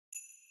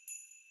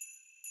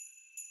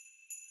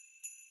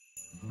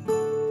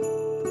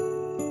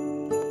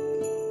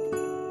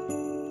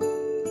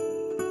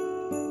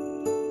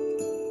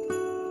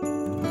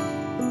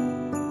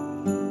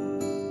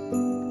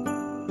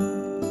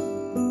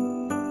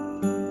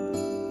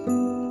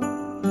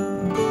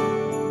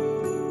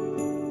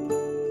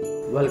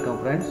Welcome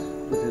friends,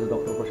 this is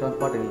Dr. Prashant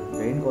Patil,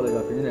 Main College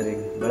of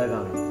Engineering,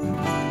 Belagavi.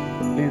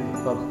 Please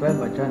subscribe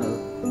my channel,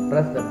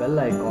 press the bell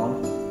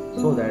icon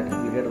so that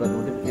you get the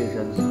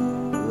notifications,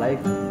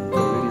 like the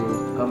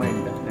video,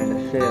 comment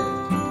and share.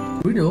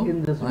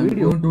 In this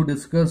video, I'm going to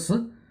discuss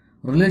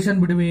relation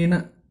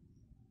between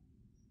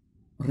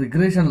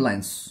regression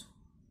lines.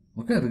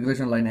 Okay,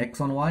 regression line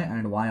x on y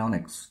and y on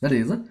x. That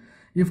is,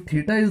 if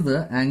theta is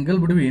the angle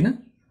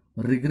between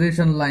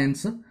regression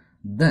lines,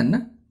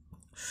 then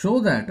show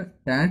that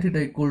tan theta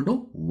equal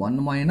to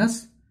 1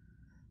 minus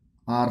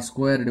r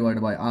square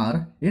divided by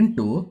r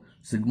into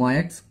sigma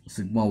x,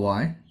 sigma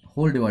y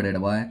whole divided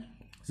by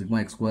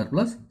sigma x square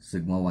plus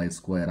sigma y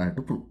square. I have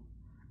to prove.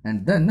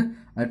 And then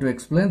I have to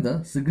explain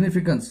the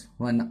significance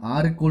when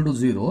r equal to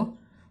 0.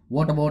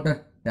 What about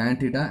tan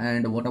theta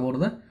and what about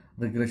the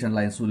regression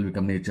lines will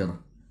become nature.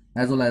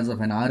 As well as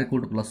when r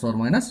equal to plus or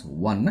minus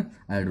 1,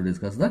 I have to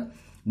discuss the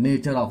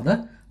nature of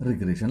the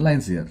regression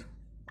lines here.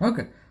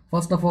 Okay,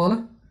 first of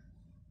all,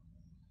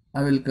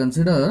 I will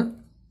consider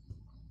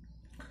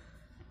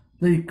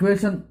the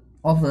equation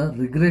of the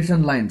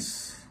regression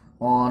lines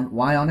on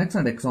y on x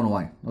and x on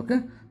y. Okay,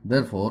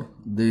 therefore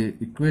the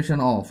equation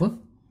of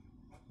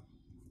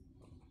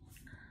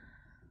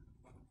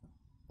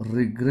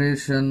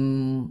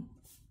regression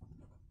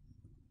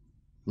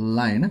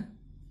line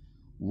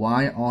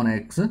y on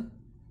x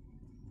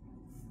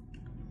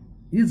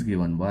is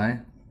given by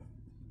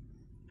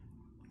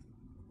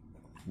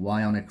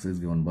y on x is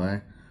given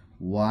by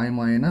y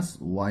minus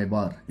y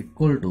bar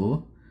equal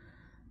to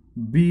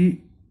byx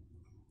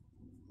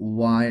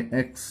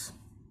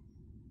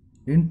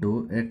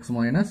into x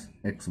minus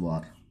x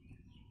bar.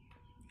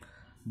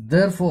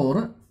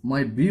 Therefore,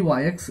 my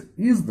byx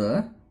is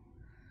the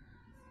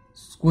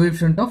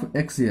coefficient of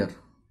x here.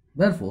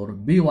 Therefore,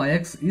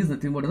 byx is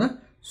nothing but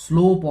the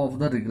slope of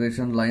the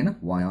regression line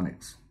y on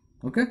x.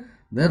 Okay.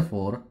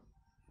 Therefore,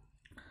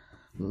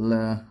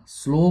 the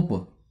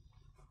slope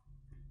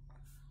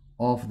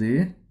of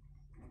the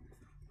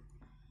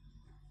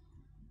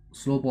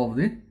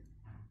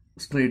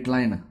straight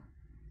line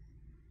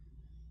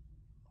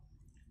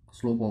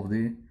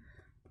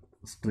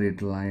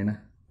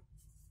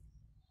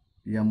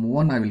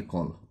m1 I will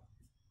call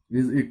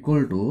is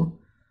equal to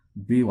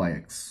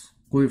byx.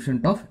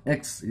 Coefficient of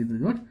x is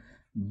what?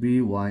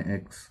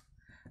 Byx,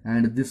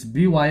 and this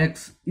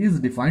byx is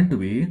defined to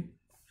be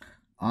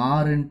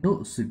r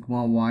into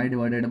sigma y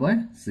divided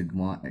by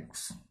sigma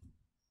x.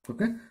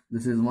 Okay,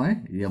 this is my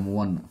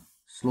m1,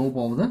 slope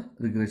of the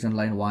regression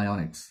line y on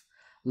x.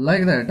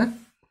 Like that,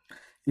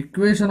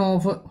 equation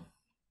of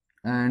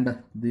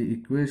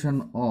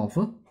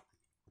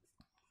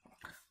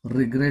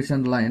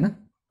regression line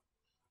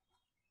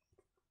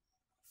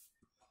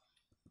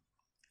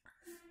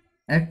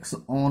x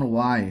on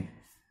y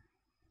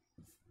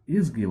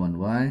is given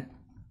by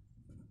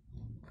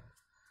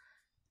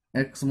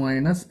x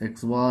minus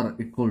x bar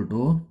equal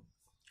to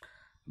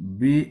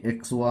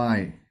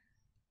bxy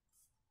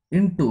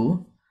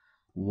into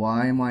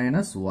y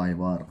minus y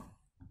bar.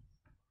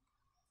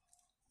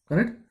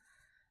 Correct?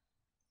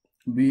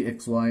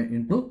 bxy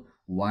into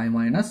y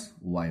minus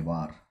y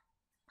bar.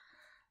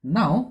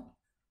 Now,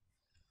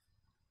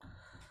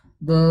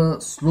 the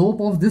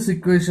slope of this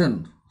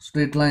equation,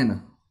 straight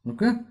line,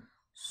 okay,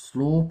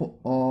 slope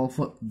of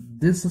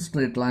this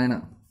straight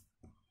line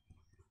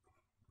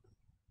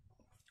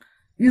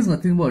is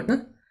nothing but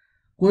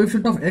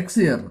coefficient of x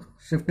here,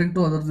 shifting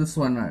to other this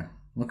one,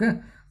 okay,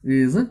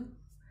 is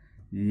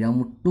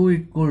m2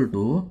 equal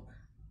to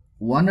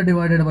 1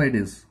 divided by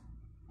this,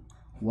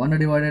 1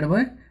 divided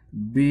by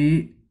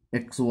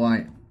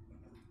bxy.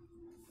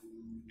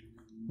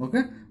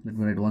 Okay, let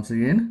me write once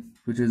again,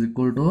 which is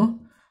equal to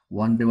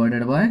 1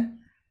 divided by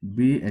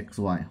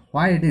bxy.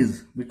 Why it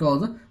is?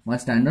 Because my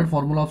standard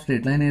formula of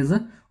straight line is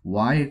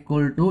y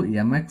equal to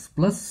mx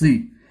plus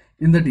c.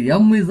 In that,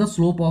 m is the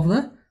slope of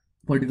the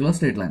particular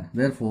straight line.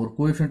 Therefore,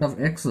 coefficient of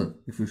x,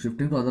 if you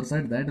shifting to other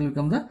side, that will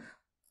become the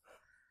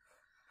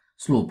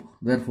slope.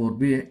 Therefore,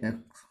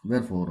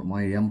 therefore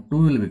my m2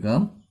 will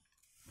become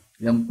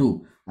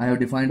m2. I have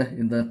defined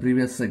in the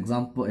previous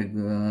example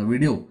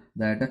video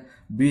that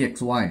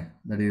bxy,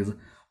 that is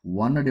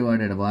 1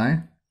 divided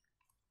by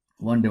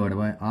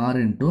r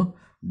into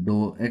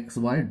dou x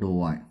by dou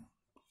y,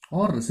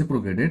 or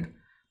reciprocate it,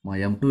 my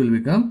m2 will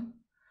become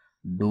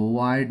dou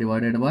y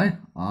divided by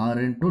r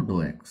into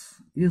dou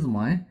x is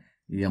my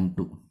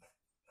m2.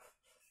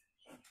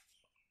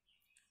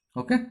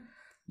 Okay,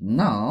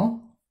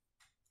 now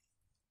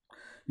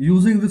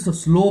using this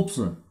slopes,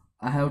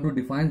 I have to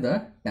define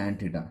the tan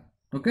theta.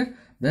 Okay,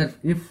 that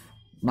if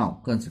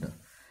now consider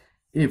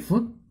if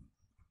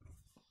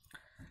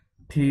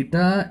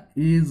theta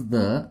is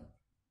the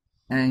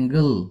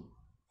angle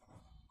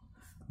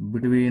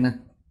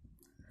between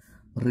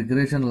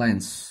regression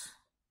lines,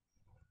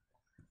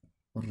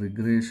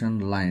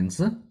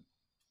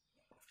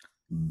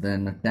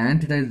 then tan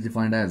theta is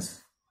defined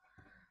as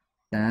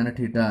tan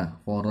theta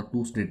for the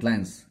two straight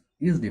lines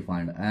is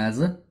defined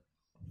as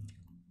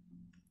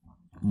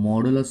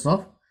modulus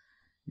of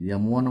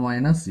m1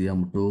 minus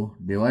m2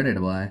 divided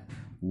by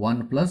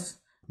 1 plus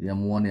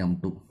m1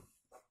 m2.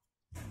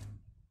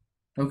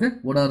 Okay,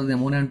 what are the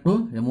m1 and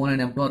m2? m1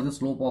 and m2 are the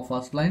slope of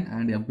first line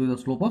and m2 is the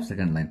slope of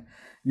second line.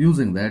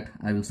 Using that,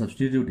 I will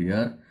substitute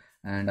here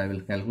and I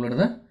will calculate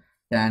the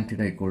tan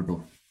theta equal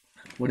to,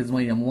 what is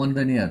my m1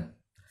 then here?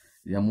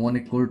 m1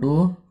 equal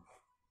to,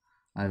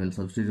 I will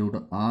substitute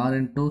r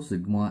into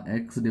sigma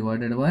x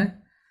divided by,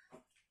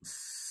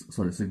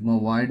 sigma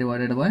y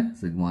divided by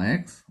sigma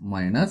x,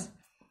 minus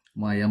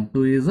my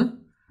m2 is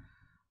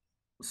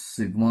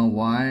sigma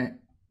y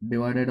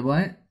divided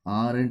by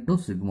r into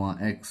sigma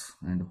x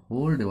and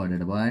whole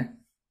divided by,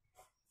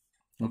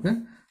 okay,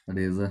 that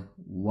is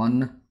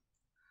 1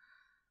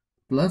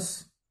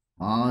 plus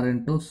r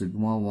into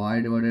sigma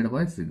y divided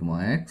by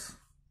sigma x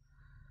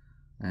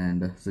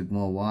and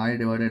sigma y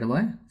divided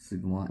by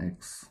sigma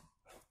x.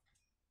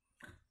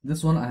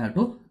 This one I have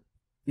to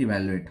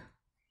evaluate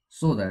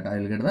so that I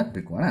will get the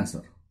required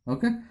answer.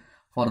 Okay,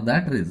 for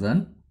that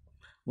reason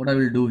what I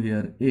will do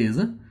here is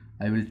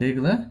I will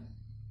take the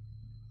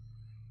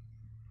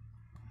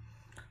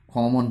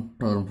common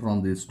term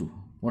from these two.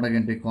 What I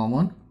can take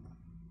common?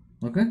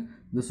 Okay,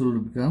 this will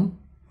become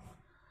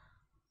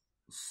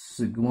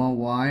sigma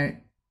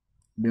y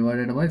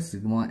divided by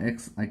sigma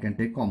x. I can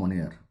take common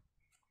here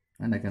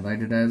and I can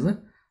write it as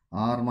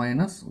r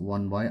minus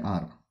 1 by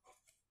r,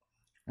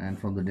 and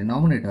from the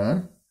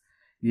denominator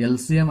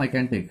LCM I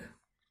can take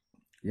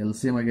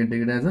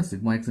it as a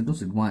sigma x into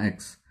sigma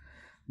x.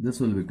 This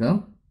will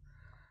become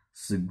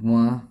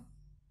sigma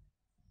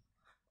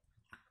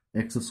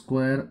x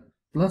square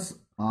plus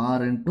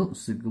r into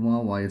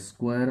sigma y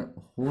square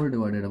whole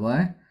divided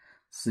by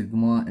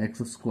sigma x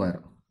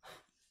square.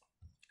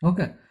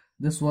 Okay,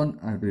 this one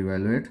I have to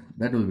evaluate.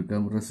 That will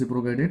become,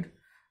 reciprocate it,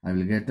 I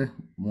will get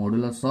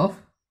modulus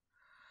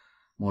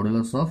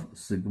of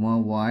sigma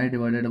y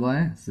divided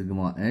by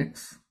sigma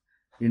x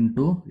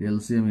into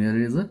LCM here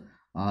is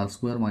r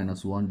square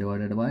minus 1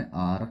 divided by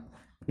r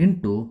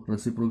into,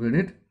 reciprocate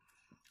it,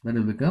 that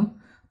will become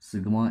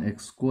sigma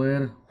x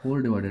square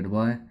whole divided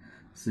by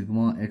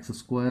sigma x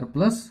square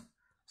plus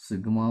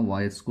sigma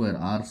y square,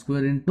 r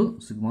square into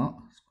sigma.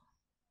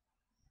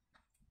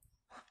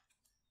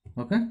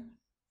 Okay,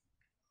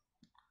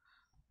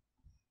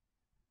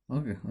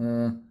 okay,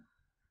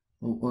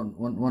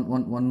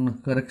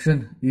 one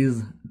correction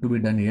is to be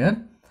done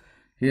here.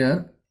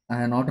 Here I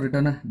have not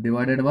written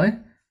divided by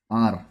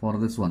r for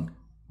this one.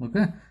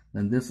 Okay,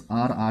 then this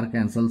r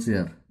cancels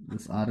here,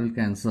 this r will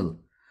cancel.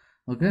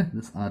 Okay,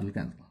 this r will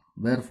cancel,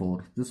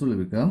 therefore this will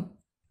become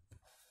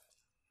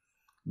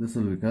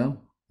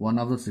one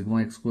of the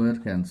sigma x square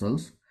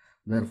cancels,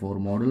 therefore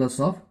modulus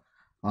of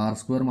r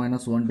square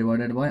minus 1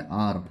 divided by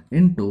r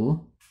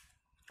into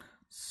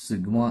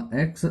sigma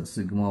x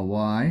sigma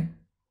y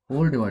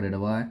whole divided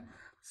by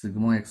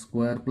sigma x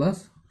square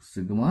plus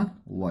sigma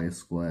y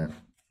square.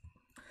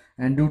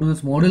 And due to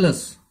this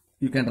modulus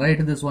you can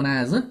write this one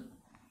as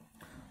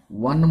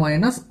 1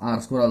 minus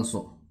r square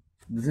also.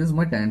 This is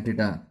my tan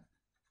theta.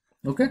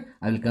 Okay,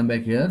 I will come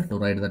back here to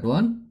write that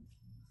one.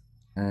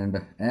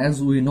 And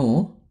as we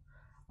know,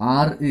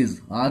 r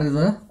is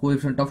a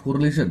coefficient of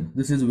correlation.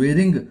 This is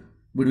varying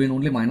between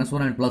only minus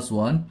 1 and plus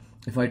 1.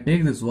 If I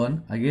take this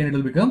one, again it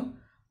will become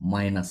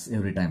minus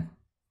every time.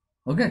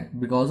 Okay,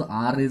 because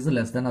r is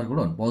less than or equal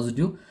to 1,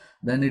 positive,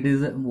 then it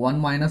is 1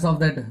 minus of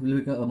that will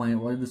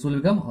become, this will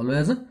become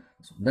always,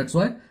 that's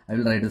why I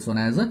will write this one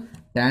as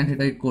tan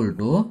theta equal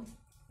to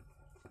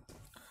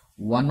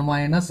 1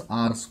 minus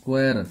r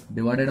square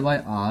divided by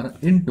r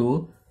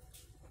into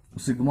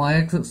sigma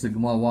x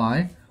sigma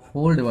y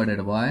whole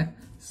divided by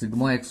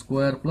sigma x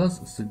square plus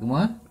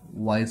sigma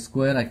y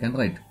square I can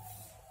write.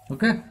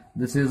 Okay,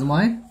 this is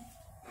my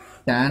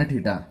tan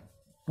theta.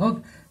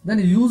 Okay, then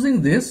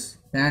using this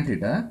tan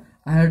theta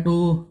I have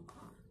to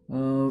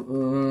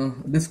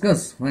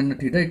discuss when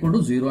theta equal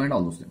to 0 and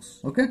all those things.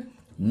 Okay,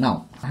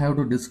 now I have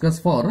to discuss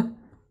for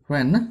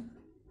when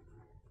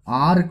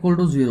r equal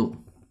to 0.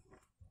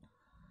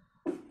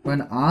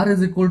 When r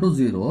is equal to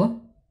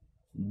 0,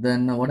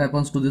 then what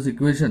happens to this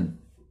equation?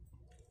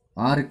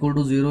 R equal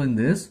to 0 in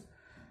this,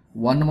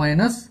 1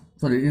 minus,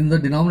 sorry, in the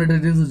denominator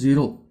it is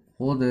 0.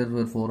 Oh,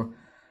 therefore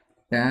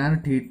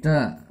tan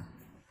theta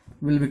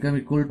will become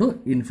equal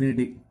to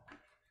infinity.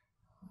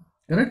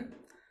 Correct?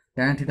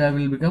 Tan theta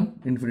will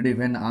become infinity.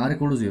 When r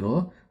equal to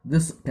 0,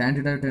 this tan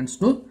theta tends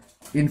to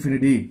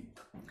infinity.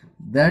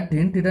 That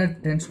tan theta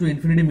tends to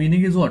infinity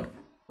meaning is what?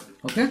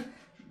 Okay,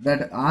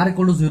 that r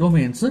equal to 0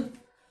 means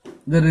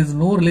there is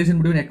no relation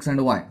between x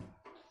and y.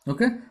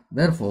 Okay,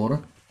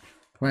 therefore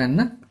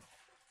when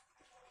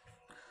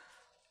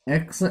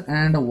x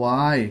and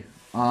y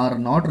are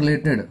not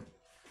related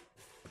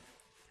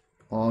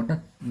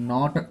or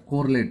not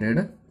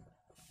correlated,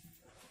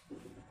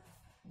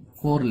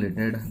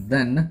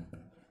 then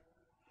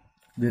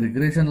the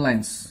regression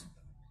lines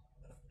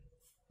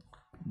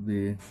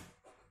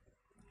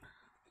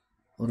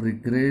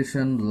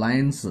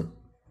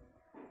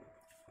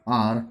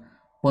are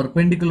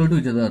perpendicular to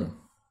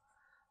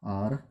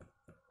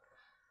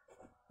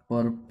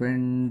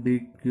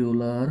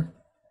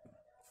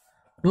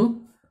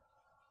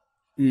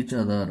each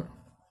other,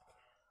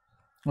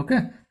 Okay,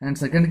 and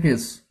second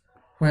case,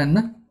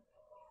 when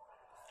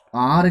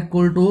r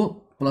equal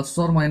to plus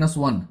or minus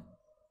 1,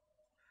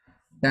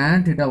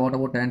 tan theta, what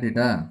about tan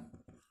theta?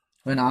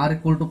 When r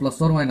equal to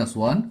plus or minus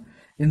 1,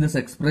 in this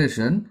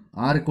expression,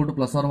 r equal to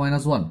plus or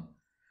minus 1,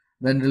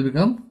 then it will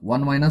become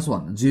 1 minus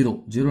 1,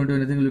 0. 0 into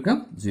anything will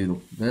become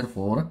 0.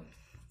 Therefore,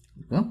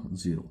 become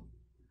 0.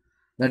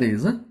 That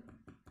is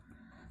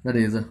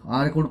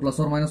r equal to plus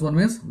or minus 1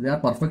 means they are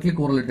perfectly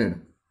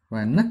correlated.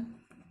 When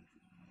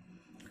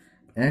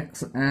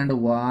x and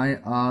y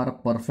are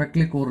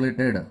perfectly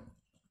correlated,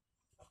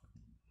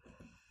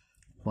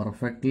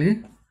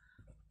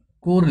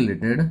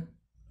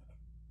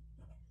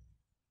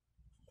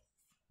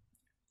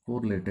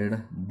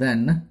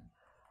 then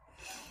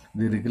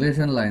the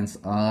regression lines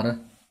are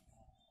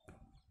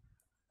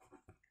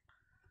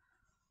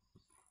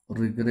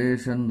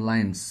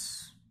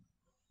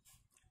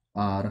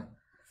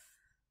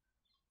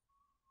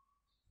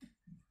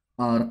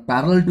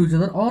parallel to each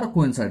other or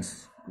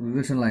coincides.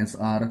 Regression lines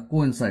are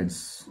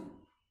coincides.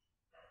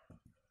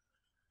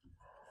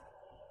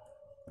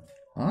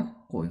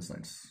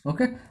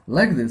 Okay,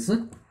 like this,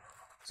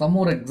 some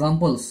more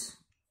examples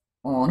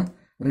on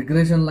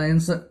regression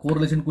lines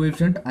correlation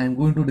coefficient I am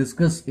going to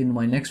discuss in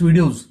my next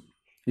videos.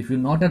 If you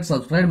not yet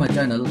subscribed my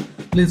channel,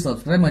 please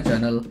subscribe my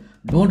channel.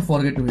 Don't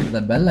forget to hit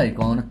the bell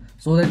icon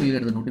so that you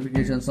get the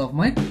notifications of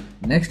my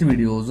next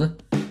videos.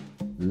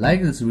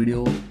 Like this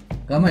video,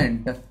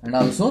 comment, and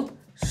also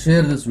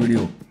share this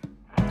video.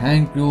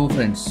 Thank you,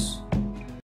 friends.